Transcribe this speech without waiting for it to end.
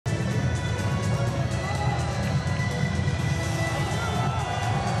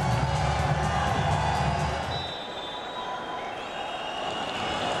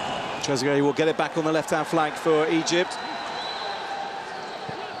Trezeguet will get it back on the left-hand flank for Egypt.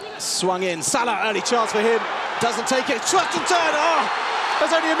 Swung in, Salah, early chance for him, doesn't take it, twists and turn,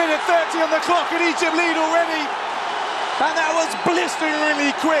 there's only a minute 30 on the clock and Egypt lead already. And that was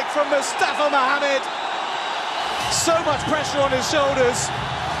blisteringly quick from Mustafa Mohamed. So much pressure on his shoulders,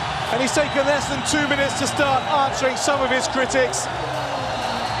 and he's taken less than 2 minutes to start answering some of his critics.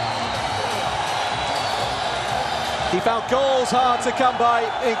 He found goals hard to come by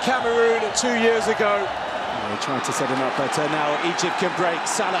in Cameroon 2 years ago. They tried to set him up, but now Egypt can break.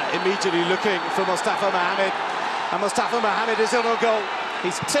 Salah immediately looking for Mustafa Mohamed, and Mustafa Mohamed is in on goal.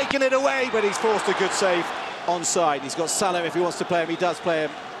 He's taken it away, but he's forced a good save onside. He's got Salah if he wants to play him, he does play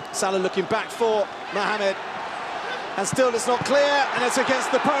him. Salah looking back for Mohamed, and still it's not clear, and it's against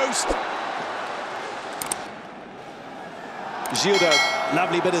the post. Gildo,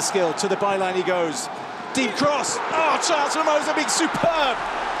 lovely bit of skill, to the byline he goes. Deep cross, chance for Mozambique, superb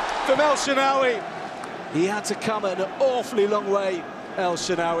from El Shenawy. He had to come an awfully long way, El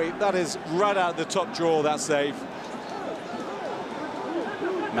Shenawy. That is right out the top drawer, that save.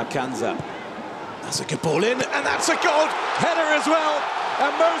 Makanza, that's a good ball in, and that's a goal header as well.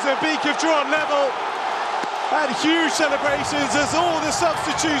 And Mozambique have drawn level. And huge celebrations as all the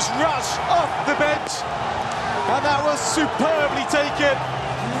substitutes rush off the bench. And that was superbly taken.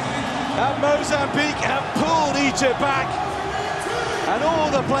 And Mozambique have pulled Egypt back. And all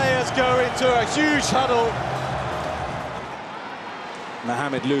the players go into a huge huddle.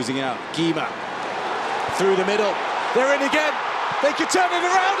 Mohamed losing out. Guima through the middle. They're in again. They can turn it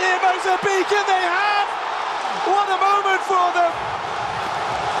around here, Mozambique, and they have! What a moment for them!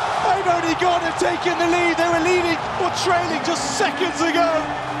 They've only gone and taken the lead. They were leading or trailing just seconds ago.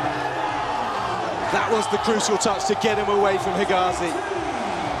 That was the crucial touch to get him away from Higazi.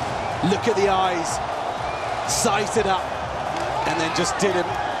 Look at the eyes, sized it up, and then just did him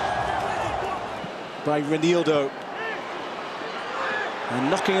by Renildo. And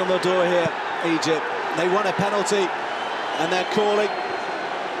knocking on the door here, Egypt. They won a penalty, and they're calling.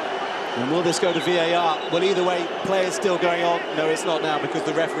 And will this go to VAR? Well, either way, play is still going on. No, it's not now, because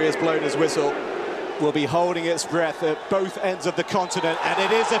the referee has blown his whistle. Will be holding its breath at both ends of the continent, and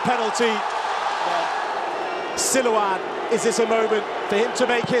it is a penalty. Silouan, is this a moment for him to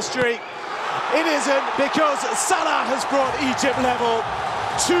make history? It isn't, because Salah has brought Egypt level.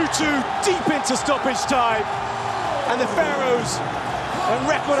 2-2 deep into stoppage time. And the Pharaohs and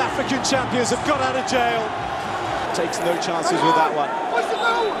record African champions have got out of jail. Takes no chances with that one.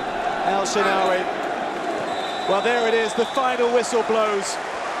 El Shenawy. Well, there it is, the final whistle blows.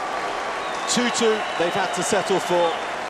 2-2 they've had to settle for.